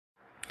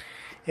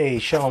Hey,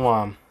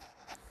 Shalom.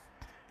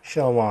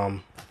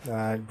 Shalom.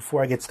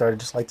 Before I get started, I'd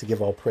just like to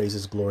give all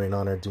praises, glory, and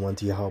honor due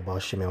unto Yahweh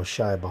Hashem El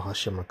Shai,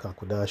 Bahashem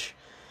Rakakwadash,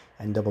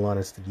 and double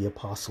honors to the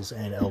apostles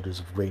and elders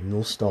of Great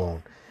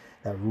Millstone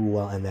that rule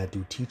well and that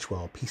do teach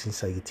well. Peace and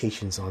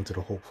salutations unto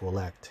the hopeful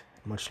elect.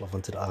 Much love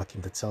unto the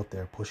Akim that's out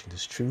there pushing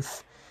this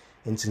truth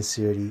in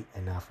sincerity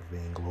and not for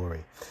vain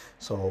glory.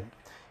 So,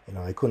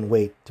 I couldn't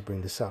wait to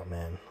bring this out,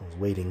 man. I was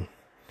waiting.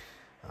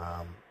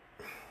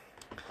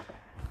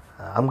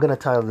 I'm going to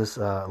title this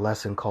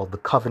lesson called The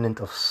Covenant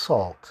of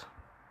Salt.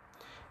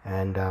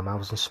 And I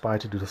was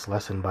inspired to do this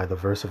lesson by the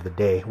verse of the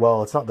day.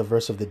 Well, it's not the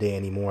verse of the day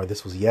anymore.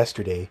 This was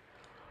yesterday.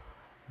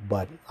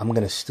 But I'm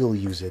going to still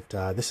use it.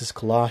 This is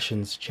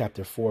Colossians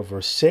chapter 4,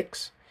 verse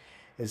 6.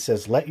 It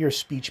says, "Let your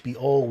speech be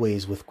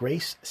always with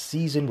grace,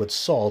 seasoned with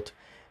salt,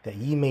 that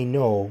ye may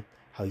know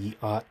how ye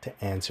ought to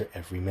answer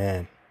every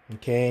man."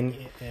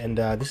 Okay, and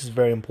this is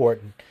very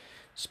important,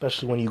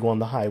 especially when you go on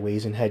the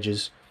highways and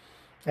hedges,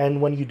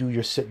 and when you do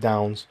your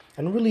sit-downs,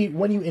 and really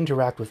when you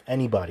interact with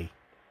anybody.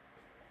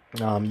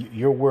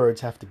 Your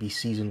words have to be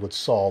seasoned with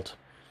salt.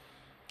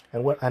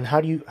 And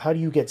how do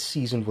you get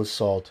seasoned with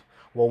salt?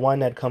 Well, one,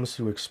 that comes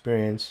through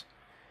experience,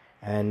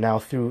 and now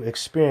through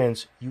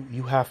experience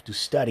you have to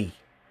study.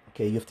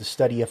 Okay, you have to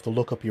study. You have to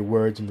look up your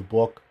words in the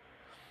book,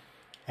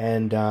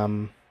 and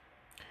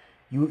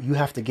you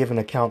have to give an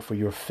account for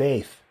your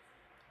faith,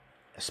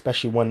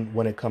 especially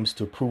when it comes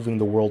to proving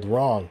the world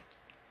wrong.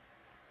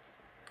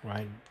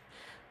 Right.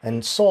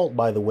 And salt,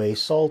 by the way,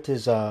 salt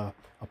is a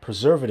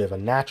preservative, a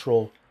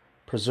natural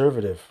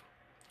preservative.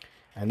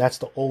 And that's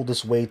the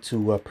oldest way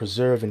to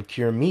preserve and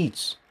cure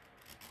meats.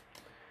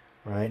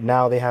 Right?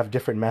 Now they have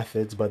different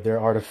methods, but there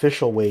are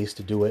artificial ways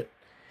to do it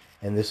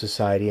in this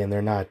society, and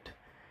they're not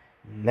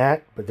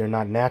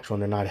natural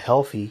and they're not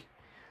healthy.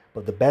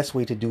 But the best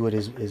way to do it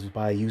is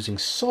by using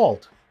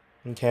salt.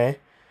 Okay?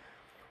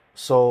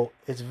 So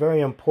it's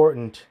very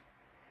important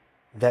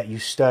that you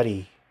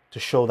study to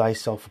show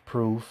thyself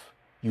approved.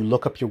 You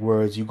look up your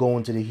words, you go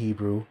into the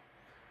Hebrew,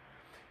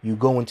 you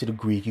go into the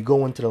Greek, you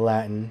go into the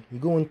Latin, you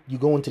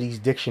go into these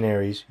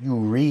dictionaries, you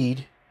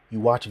read,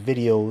 you watch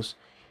videos,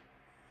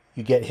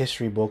 you get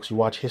history books, you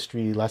watch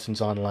history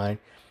lessons online,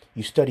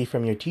 you study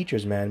from your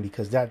teachers, man,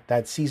 because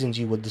that seasons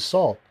you with the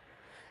salt.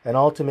 And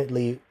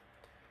ultimately,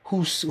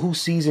 who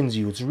seasons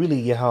you? It's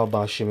really Yahweh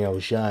Hashem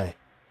Yahushai.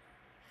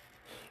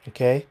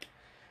 Okay?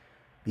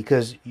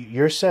 Because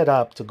you're set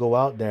up to go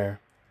out there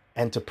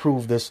and to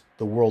prove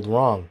the world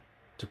wrong,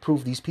 to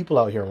prove these people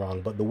out here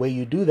wrong. But the way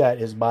you do that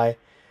is by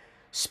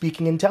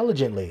speaking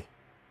intelligently.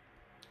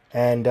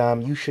 And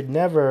you should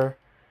never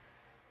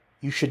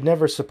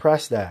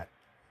suppress that.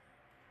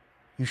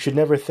 You should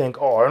never think,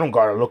 oh, I don't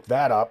gotta look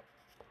that up.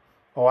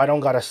 Oh, I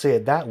don't gotta say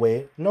it that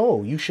way.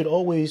 No, you should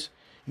always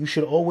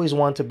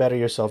want to better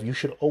yourself. You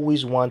should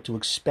always want to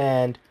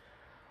expand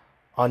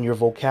on your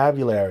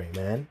vocabulary,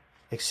 man.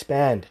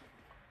 Expand.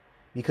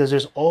 Because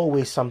there's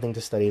always something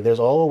to study. There's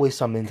always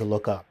something to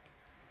look up.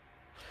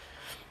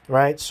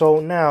 Right?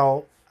 So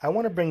now, I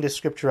want to bring this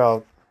scripture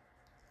out.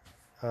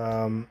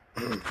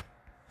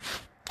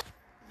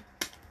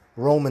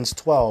 Romans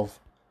 12,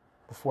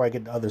 before I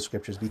get to other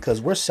scriptures, because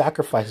we're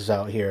sacrifices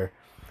out here.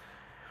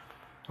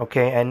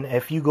 Okay, and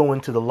if you go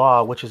into the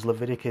law, which is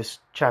Leviticus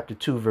chapter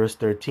 2, verse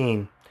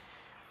 13,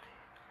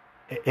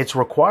 it's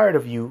required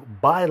of you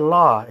by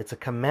law, it's a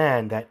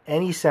command that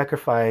any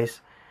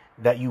sacrifice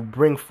that you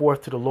bring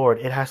forth to the Lord,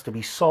 it has to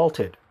be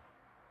salted.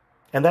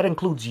 And that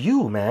includes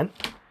you, man.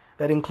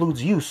 That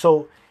includes you.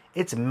 So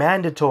it's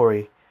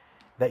mandatory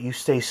that you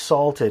stay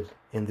salted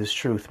in this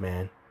truth,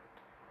 man.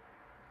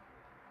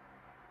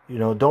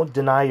 Don't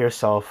deny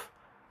yourself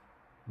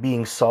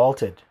being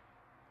salted.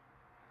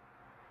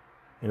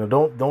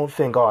 Don't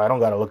think, oh, I don't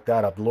got to look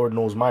that up. The Lord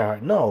knows my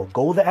heart. No,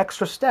 go the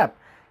extra step.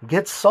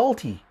 Get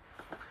salty.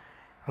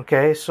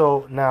 Okay,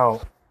 so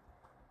now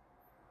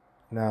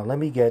let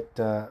me get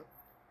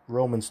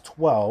Romans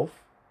 12,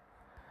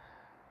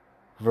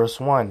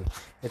 verse 1.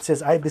 It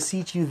says, "I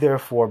beseech you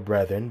therefore,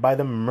 brethren, by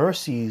the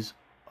mercies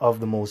of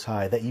the Most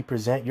High, that ye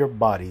present your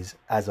bodies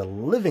as a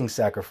living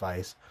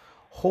sacrifice,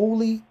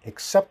 holy,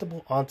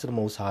 acceptable unto the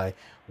Most High,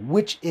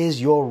 which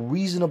is your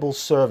reasonable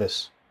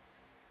service."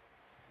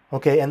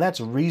 Okay, and that's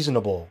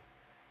reasonable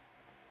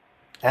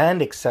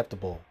and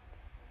acceptable,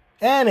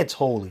 and it's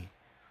holy.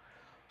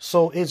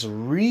 So it's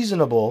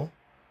reasonable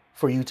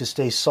for you to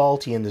stay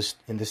salty in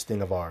this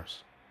thing of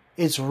ours.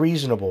 It's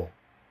reasonable.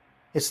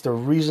 It's the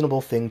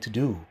reasonable thing to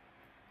do.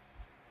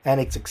 And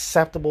it's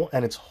acceptable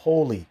and it's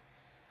holy.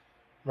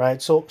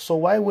 Right? So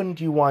why wouldn't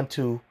you want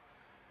to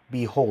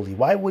be holy?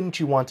 Why wouldn't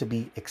you want to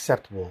be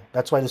acceptable?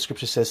 That's why the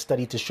scripture says,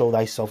 study to show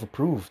thyself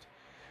approved.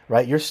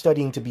 Right? You're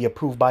studying to be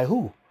approved by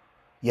who?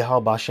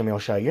 Yahweh Hashem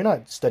Yahushai. You're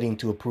not studying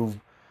to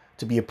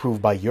be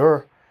approved by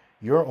your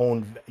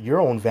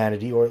own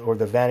vanity or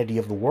the vanity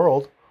of the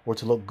world, or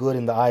to look good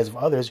in the eyes of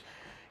others.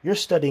 You're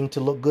studying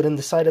to look good in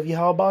the sight of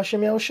Yahweh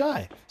Hashem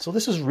Yahushai. So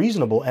this is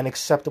reasonable and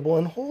acceptable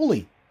and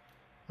holy.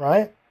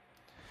 Right?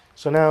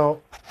 So now,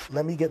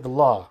 let me get the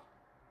law.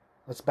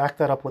 Let's back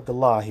that up with the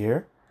law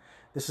here.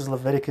 This is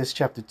Leviticus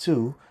chapter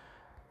 2,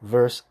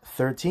 verse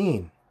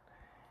 13.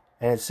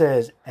 And it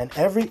says, "And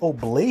every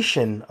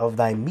oblation of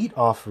thy meat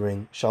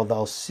offering shall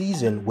thou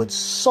season with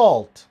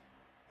salt."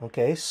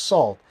 Okay,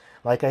 salt.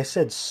 Like I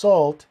said,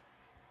 salt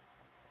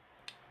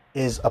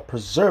is a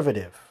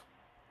preservative,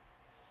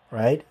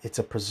 right? It's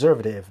a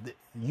preservative.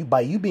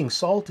 By you being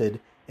salted,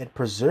 it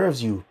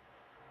preserves you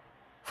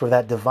for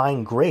that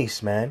divine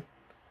grace, man.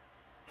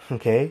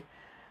 Okay?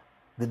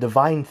 The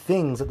divine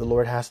things that the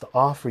Lord has to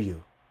offer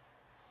you.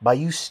 By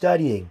you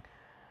studying,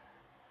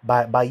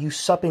 by you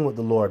supping with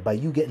the Lord, by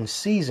you getting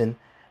seasoned,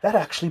 that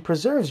actually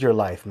preserves your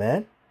life,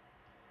 man.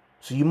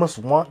 So you must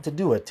want to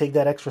do it. Take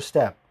that extra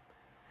step.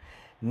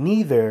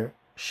 "Neither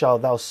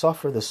shalt thou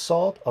suffer the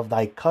salt of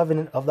thy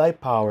covenant of thy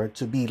power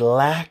to be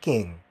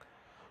lacking."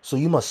 So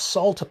you must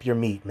salt up your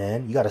meat,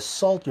 man. You got to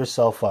salt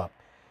yourself up.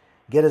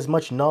 Get as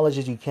much knowledge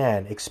as you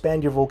can.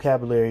 Expand your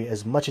vocabulary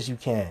as much as you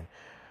can.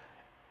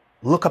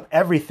 Look up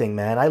everything,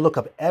 man. I look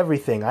up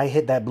everything. I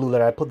hit that blue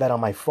letter. I put that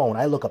on my phone.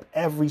 I look up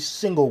every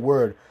single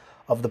word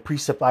of the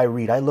precept I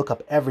read. I look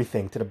up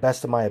everything to the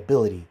best of my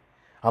ability.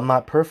 I'm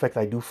not perfect.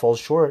 I do fall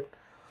short,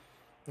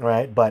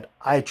 right? But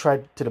I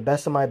try, to the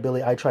best of my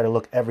ability, I try to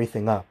look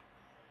everything up.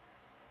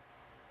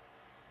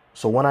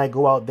 So when I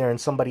go out there and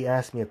somebody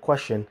asks me a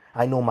question,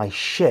 I know my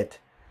shit,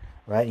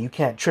 right? You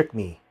can't trick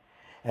me.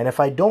 And if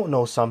I don't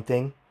know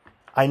something,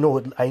 I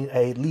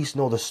at least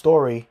know the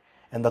story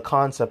and the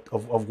concept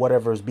of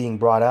whatever is being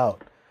brought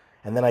out.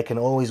 And then I can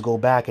always go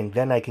back and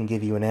then I can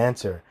give you an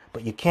answer.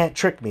 But you can't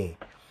trick me,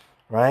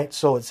 right?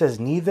 So it says,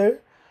 "Neither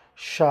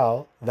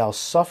shall thou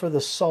suffer the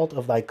salt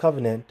of thy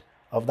covenant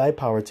of thy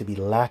power to be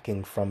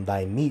lacking from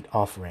thy meat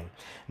offering."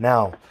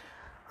 Now,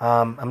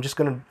 I'm just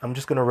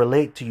gonna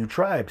relate to you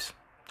tribes,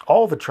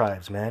 all the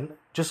tribes, man.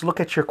 Just look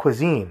at your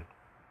cuisine.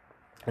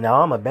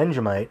 Now I'm a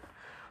Benjamite,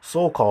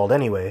 so-called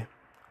anyway.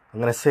 I'm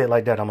gonna say it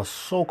like that. I'm a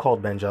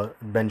so-called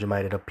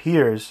Benjamite. It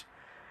appears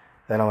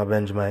that I'm a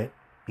Benjamite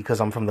because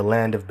I'm from the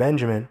land of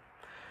Benjamin.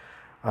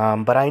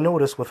 But I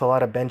notice with a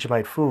lot of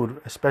Benjamite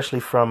food, especially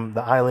from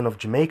the island of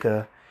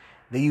Jamaica,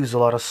 they use a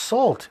lot of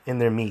salt in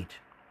their meat.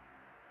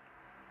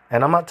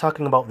 And I'm not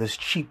talking about this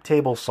cheap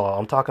table salt.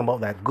 I'm talking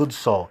about that good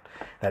salt,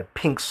 that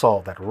pink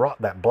salt,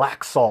 that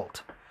black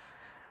salt,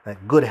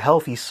 that good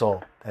healthy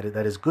salt that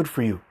is good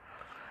for you.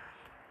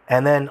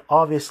 And then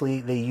obviously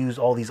they use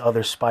all these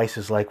other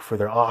spices like for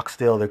their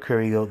oxtail, their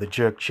curry goat, the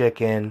jerk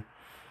chicken,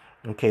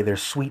 okay, their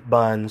sweet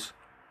buns.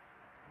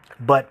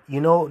 But you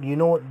know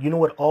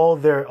what all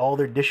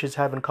their dishes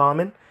have in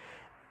common?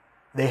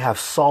 They have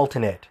salt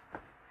in it.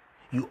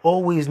 You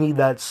always need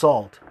that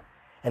salt,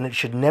 and it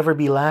should never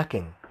be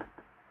lacking.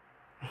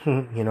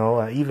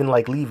 Even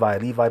like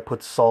Levi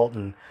puts salt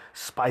and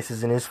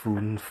spices in his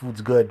food, and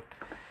food's good.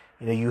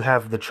 You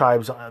have the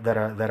tribes that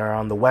are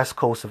on the west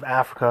coast of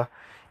Africa.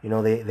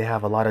 They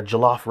have a lot of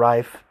jollof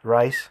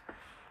rice.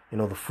 The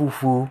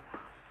fufu.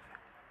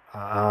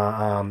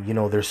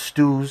 Their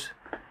stews,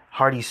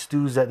 hearty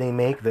stews that they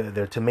make,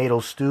 their tomato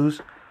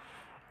stews.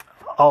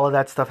 All of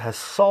that stuff has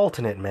salt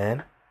in it,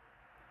 man.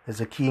 It's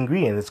a key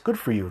ingredient. It's good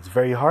for you. It's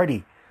very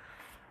hearty.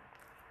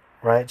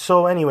 Right?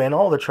 So anyway, in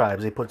all the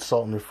tribes, they put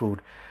salt in their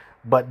food.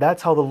 But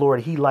that's how the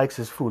Lord, He likes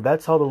His food.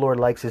 That's how the Lord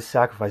likes His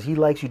sacrifice. He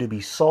likes you to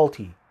be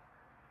salty.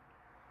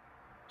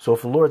 So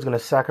if the Lord's going to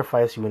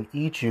sacrifice you and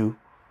eat you,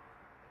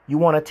 you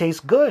want to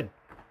taste good.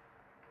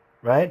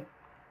 Right?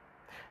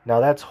 Now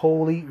that's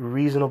wholly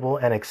reasonable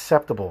and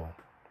acceptable.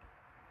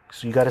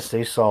 So you got to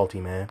stay salty,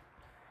 man.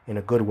 In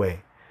a good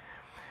way.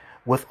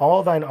 "With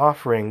all thine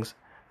offerings,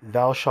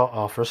 thou shalt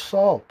offer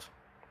salt."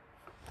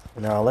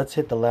 Now let's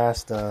hit the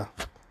last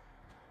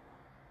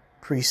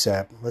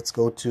precept. Let's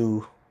go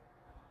to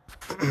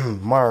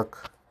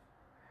Mark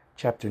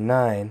chapter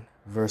 9,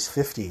 verse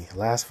 50.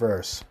 Last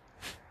verse.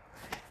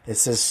 It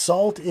says,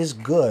 "Salt is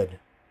good,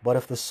 but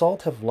if the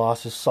salt have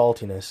lost its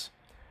saltiness,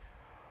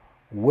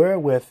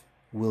 wherewith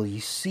will ye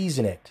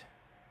season it?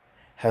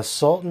 Have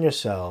salt in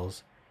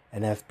yourselves,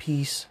 and have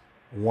peace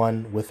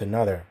one with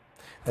another."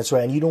 That's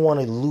right, and you don't want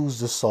to lose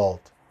the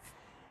salt.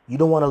 You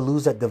don't want to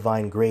lose that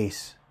divine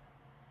grace.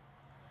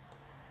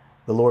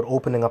 The Lord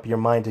opening up your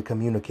mind to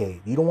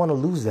communicate. You don't want to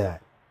lose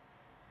that.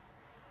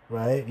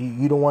 Right?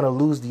 You don't want to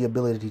lose the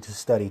ability to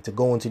study, to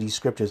go into these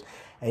scriptures.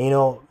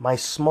 And my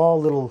small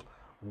little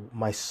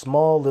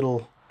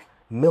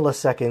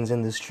milliseconds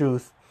in this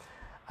truth,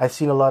 I've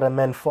seen a lot of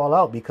men fall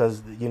out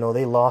because,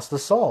 they lost the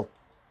salt.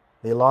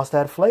 They lost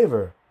that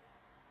flavor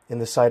in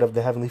the sight of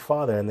the Heavenly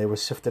Father, and they were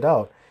sifted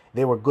out.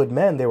 They were good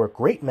men. They were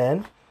great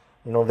men.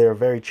 They were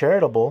very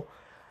charitable,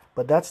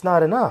 but that's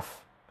not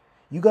enough.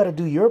 You got to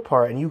do your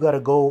part, and you got to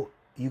go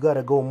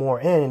more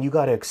in, and you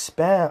got to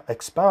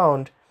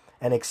expound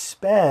and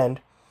expand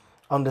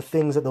on the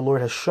things that the Lord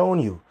has shown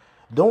you.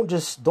 Don't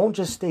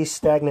just stay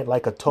stagnant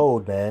like a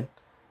toad, man.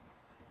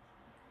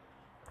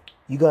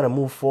 You got to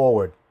move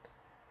forward.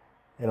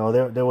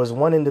 There was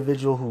one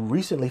individual who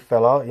recently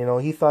fell out.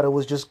 He thought it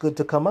was just good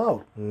to come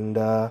out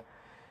and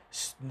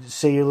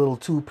say your little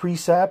 2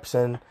 precepts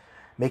and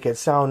make it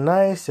sound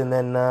nice, and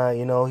then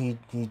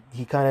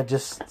he kind of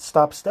just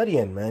stopped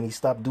studying, man. He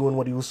stopped doing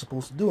what he was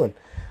supposed to do. And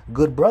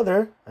good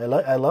brother, I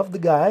love the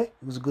guy.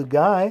 He was a good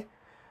guy,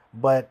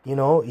 but he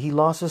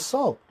lost his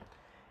salt,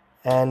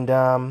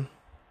 and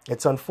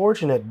it's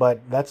unfortunate,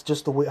 but that's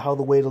just how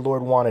the way the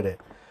Lord wanted it.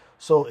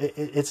 So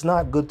it's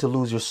not good to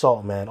lose your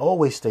salt, man.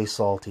 Always stay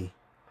salty.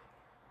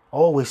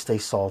 Always stay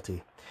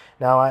salty.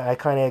 Now, I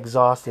kind of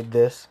exhausted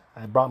this.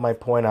 I brought my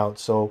point out,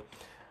 so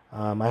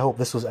I hope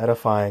this was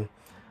edifying.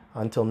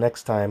 Until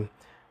next time,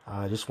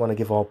 I just want to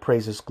give all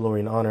praises,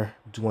 glory, and honor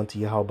due unto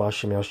Yahweh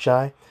Ba'Shem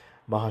Yahushai,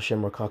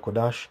 Bahashem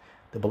Rakakodash,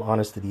 double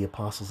honors to the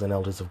apostles and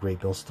elders of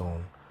Great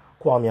Millstone.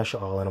 Kwam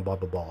Yasha'al and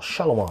Abba Babal.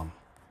 Shalom.